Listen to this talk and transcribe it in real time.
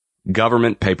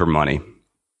Government Paper Money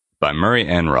by Murray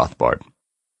N. Rothbard.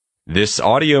 This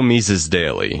audio Mises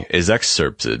Daily is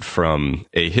excerpted from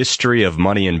A History of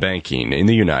Money and Banking in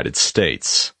the United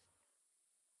States.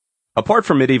 Apart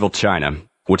from medieval China,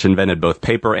 which invented both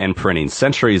paper and printing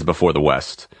centuries before the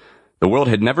West, the world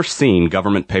had never seen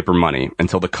government paper money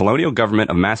until the colonial government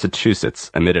of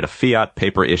Massachusetts emitted a fiat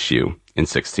paper issue in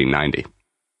 1690.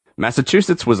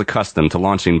 Massachusetts was accustomed to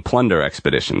launching plunder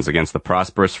expeditions against the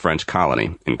prosperous French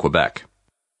colony in Quebec.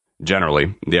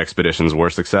 Generally, the expeditions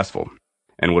were successful,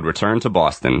 and would return to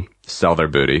Boston, sell their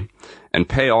booty, and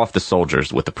pay off the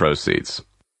soldiers with the proceeds.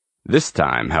 This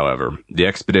time, however, the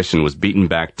expedition was beaten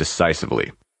back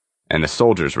decisively, and the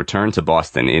soldiers returned to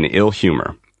Boston in ill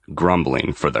humor,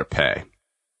 grumbling for their pay.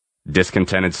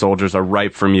 Discontented soldiers are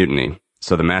ripe for mutiny,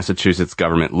 so the Massachusetts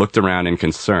government looked around in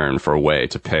concern for a way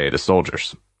to pay the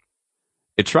soldiers.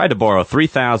 It tried to borrow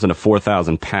 3,000 to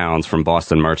 4,000 pounds from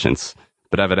Boston merchants,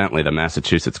 but evidently the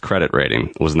Massachusetts credit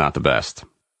rating was not the best.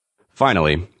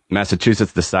 Finally,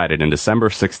 Massachusetts decided in December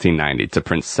 1690 to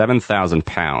print 7,000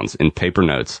 pounds in paper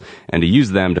notes and to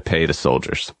use them to pay the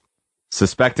soldiers.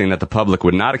 Suspecting that the public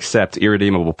would not accept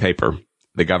irredeemable paper,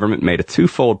 the government made a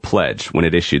twofold pledge when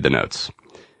it issued the notes: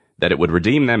 that it would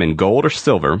redeem them in gold or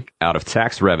silver out of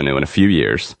tax revenue in a few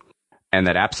years, and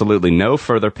that absolutely no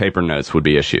further paper notes would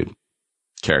be issued.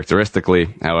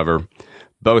 Characteristically, however,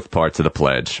 both parts of the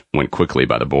pledge went quickly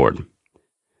by the board.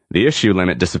 The issue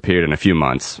limit disappeared in a few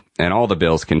months, and all the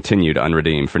bills continued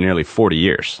unredeemed for nearly 40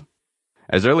 years.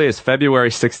 As early as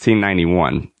February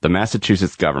 1691, the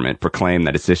Massachusetts government proclaimed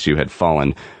that its issue had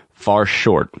fallen far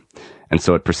short, and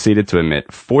so it proceeded to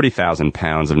emit 40,000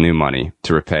 pounds of new money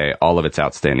to repay all of its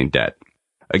outstanding debt,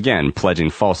 again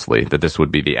pledging falsely that this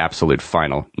would be the absolute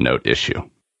final note issue.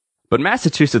 But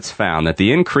Massachusetts found that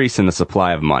the increase in the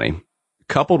supply of money,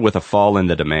 coupled with a fall in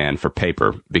the demand for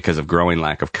paper because of growing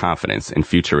lack of confidence in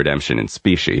future redemption in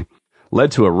specie,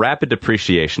 led to a rapid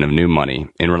depreciation of new money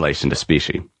in relation to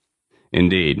specie.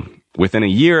 Indeed, within a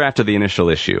year after the initial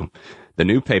issue, the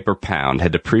new paper pound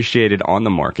had depreciated on the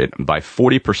market by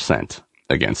 40%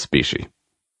 against specie.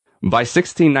 By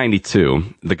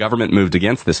 1692, the government moved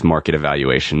against this market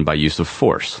evaluation by use of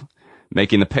force,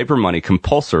 making the paper money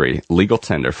compulsory legal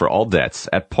tender for all debts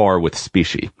at par with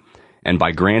specie, and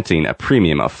by granting a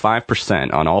premium of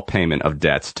 5% on all payment of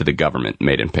debts to the government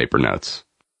made in paper notes.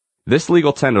 This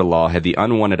legal tender law had the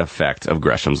unwanted effect of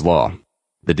Gresham's Law,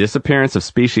 the disappearance of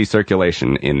specie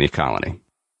circulation in the colony.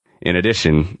 In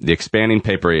addition, the expanding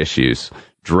paper issues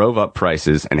drove up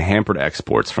prices and hampered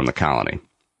exports from the colony.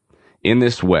 In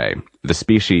this way, the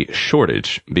specie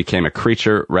shortage became a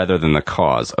creature rather than the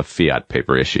cause of fiat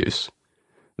paper issues.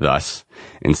 Thus,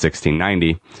 in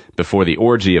 1690, before the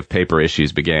orgy of paper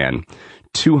issues began,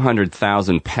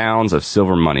 200,000 pounds of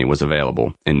silver money was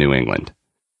available in New England.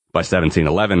 By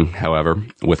 1711, however,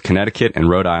 with Connecticut and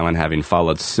Rhode Island having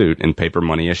followed suit in paper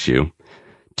money issue,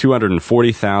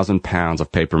 240,000 pounds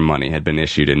of paper money had been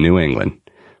issued in New England,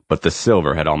 but the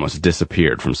silver had almost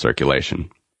disappeared from circulation.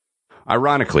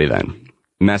 Ironically, then,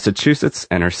 Massachusetts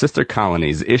and her sister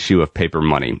colonies' issue of paper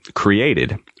money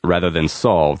created, rather than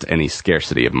solved, any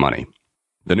scarcity of money.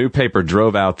 The new paper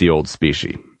drove out the old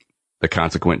specie. The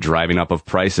consequent driving up of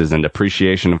prices and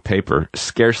depreciation of paper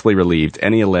scarcely relieved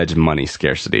any alleged money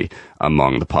scarcity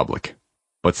among the public.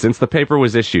 But since the paper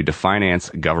was issued to finance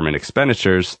government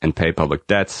expenditures and pay public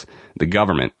debts, the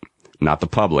government, not the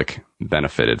public,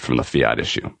 benefited from the fiat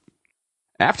issue.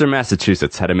 After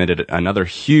Massachusetts had emitted another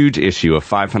huge issue of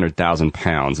 500,000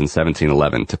 pounds in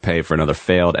 1711 to pay for another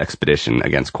failed expedition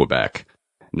against Quebec,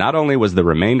 not only was the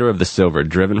remainder of the silver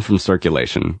driven from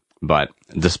circulation, but,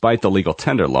 despite the legal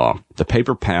tender law, the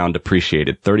paper pound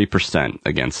depreciated 30%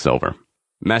 against silver.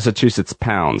 Massachusetts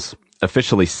pounds,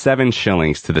 officially 7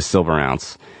 shillings to the silver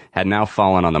ounce, had now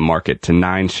fallen on the market to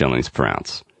 9 shillings per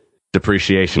ounce.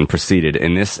 Depreciation proceeded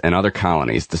in this and other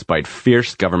colonies despite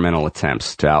fierce governmental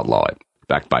attempts to outlaw it,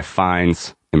 backed by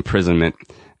fines, imprisonment,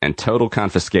 and total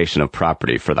confiscation of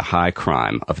property for the high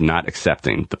crime of not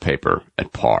accepting the paper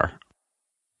at par.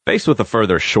 Faced with a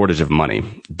further shortage of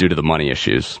money due to the money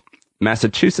issues,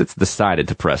 Massachusetts decided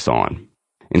to press on.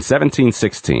 In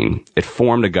 1716, it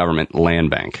formed a government land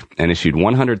bank and issued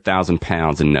 100,000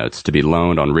 pounds in notes to be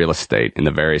loaned on real estate in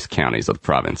the various counties of the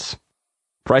province.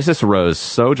 Prices rose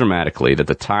so dramatically that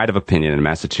the tide of opinion in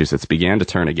Massachusetts began to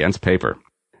turn against paper,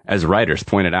 as writers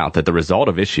pointed out that the result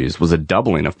of issues was a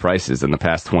doubling of prices in the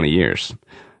past 20 years,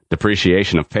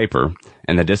 depreciation of paper,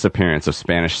 and the disappearance of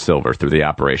Spanish silver through the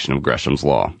operation of Gresham's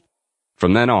Law.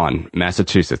 From then on,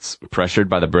 Massachusetts, pressured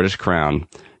by the British Crown,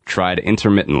 tried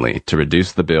intermittently to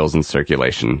reduce the bills in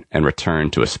circulation and return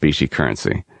to a specie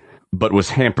currency, but was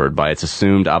hampered by its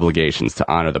assumed obligations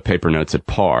to honor the paper notes at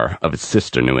par of its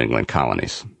sister New England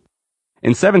colonies.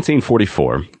 In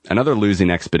 1744, another losing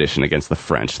expedition against the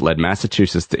French led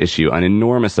Massachusetts to issue an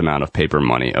enormous amount of paper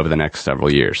money over the next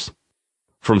several years.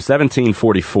 From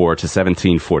 1744 to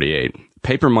 1748,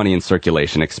 paper money in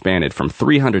circulation expanded from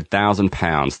 300,000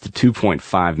 pounds to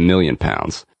 2.5 million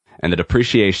pounds, and the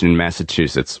depreciation in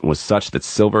Massachusetts was such that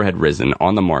silver had risen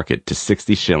on the market to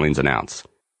 60 shillings an ounce,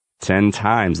 10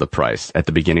 times the price at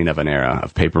the beginning of an era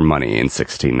of paper money in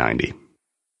 1690.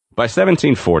 By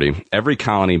 1740, every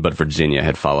colony but Virginia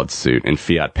had followed suit in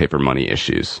fiat paper money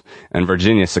issues, and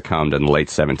Virginia succumbed in the late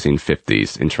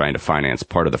 1750s in trying to finance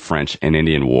part of the French and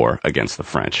Indian War against the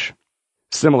French.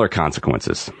 Similar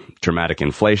consequences: dramatic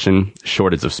inflation,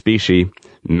 shortage of specie,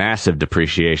 massive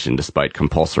depreciation despite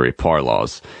compulsory par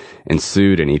laws,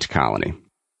 ensued in each colony.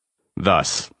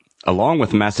 Thus, along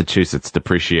with Massachusetts'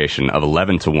 depreciation of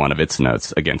 11 to 1 of its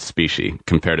notes against specie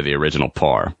compared to the original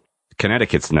par,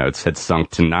 Connecticut's notes had sunk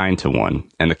to 9 to 1,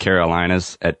 and the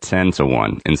Carolinas at 10 to 1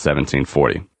 in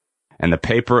 1740, and the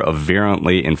paper of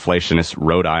virulently inflationist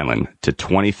Rhode Island to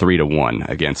 23 to 1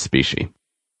 against specie.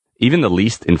 Even the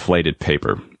least inflated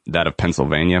paper, that of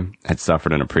Pennsylvania, had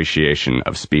suffered an appreciation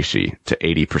of specie to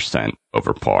 80%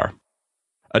 over par.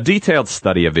 A detailed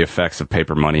study of the effects of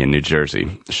paper money in New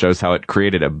Jersey shows how it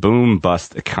created a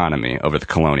boom-bust economy over the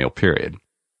colonial period.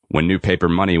 When new paper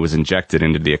money was injected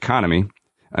into the economy,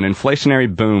 an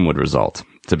inflationary boom would result,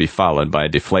 to be followed by a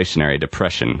deflationary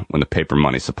depression when the paper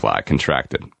money supply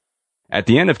contracted. At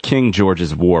the end of King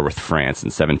George's War with France in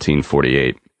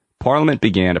 1748, Parliament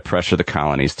began to pressure the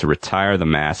colonies to retire the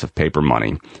mass of paper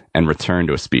money and return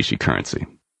to a specie currency.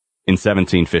 In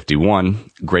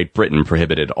 1751, Great Britain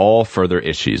prohibited all further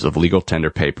issues of legal tender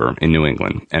paper in New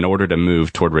England and ordered a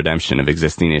move toward redemption of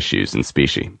existing issues in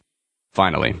specie.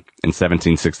 Finally, in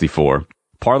 1764,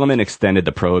 Parliament extended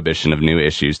the prohibition of new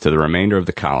issues to the remainder of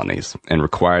the colonies and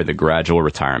required the gradual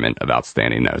retirement of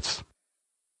outstanding notes.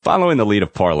 Following the lead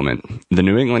of Parliament, the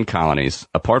New England colonies,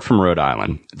 apart from Rhode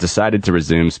Island, decided to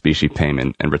resume specie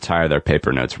payment and retire their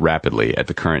paper notes rapidly at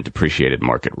the current depreciated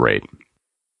market rate.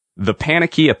 The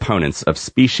panicky opponents of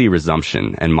specie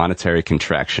resumption and monetary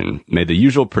contraction made the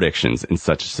usual predictions in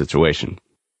such a situation: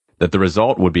 that the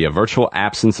result would be a virtual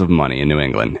absence of money in New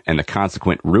England and the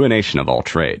consequent ruination of all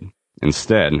trade.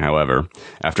 Instead, however,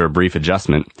 after a brief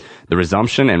adjustment, the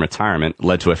resumption and retirement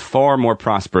led to a far more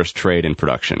prosperous trade and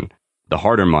production, the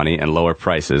harder money and lower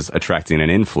prices attracting an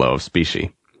inflow of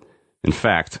specie. In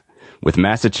fact, with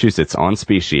Massachusetts on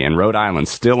specie and Rhode Island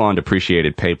still on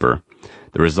depreciated paper,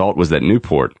 the result was that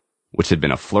Newport, which had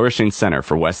been a flourishing center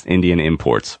for West Indian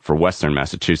imports for western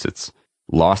Massachusetts,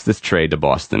 lost its trade to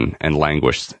Boston and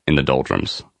languished in the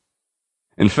doldrums.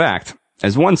 In fact,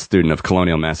 as one student of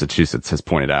colonial Massachusetts has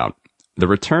pointed out, the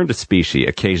return to specie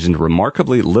occasioned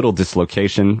remarkably little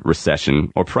dislocation,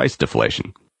 recession, or price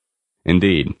deflation.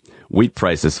 Indeed, wheat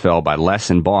prices fell by less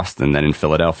in Boston than in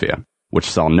Philadelphia, which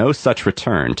saw no such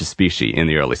return to specie in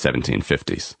the early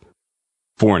 1750s.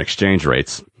 Foreign exchange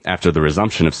rates, after the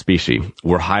resumption of specie,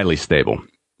 were highly stable,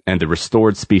 and the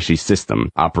restored specie system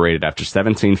operated after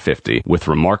 1750 with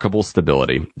remarkable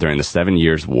stability during the 7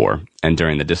 Years' War and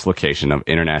during the dislocation of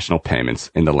international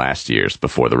payments in the last years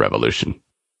before the Revolution.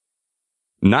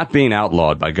 Not being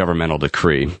outlawed by governmental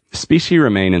decree, specie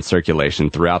remained in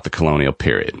circulation throughout the colonial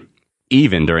period,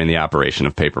 even during the operation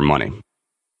of paper money.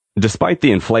 Despite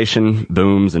the inflation,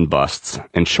 booms and busts,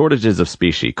 and shortages of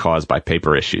specie caused by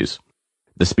paper issues,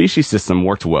 the specie system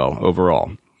worked well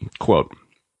overall. Quote,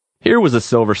 "Here was a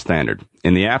silver standard,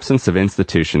 in the absence of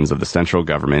institutions of the central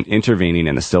government intervening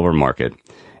in the silver market,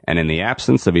 and in the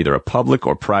absence of either a public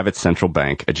or private central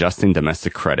bank adjusting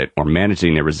domestic credit or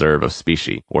managing a reserve of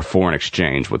specie or foreign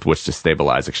exchange with which to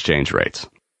stabilize exchange rates.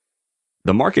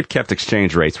 The market kept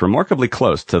exchange rates remarkably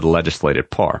close to the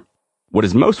legislated par. What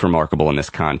is most remarkable in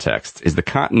this context is the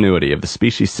continuity of the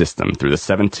specie system through the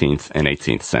 17th and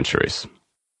 18th centuries."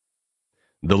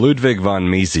 The Ludwig von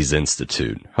Mises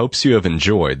Institute hopes you have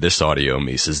enjoyed this audio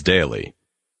Mises Daily.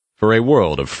 For a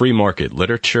world of free market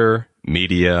literature,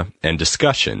 media, and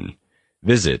discussion,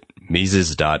 visit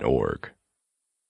Mises.org.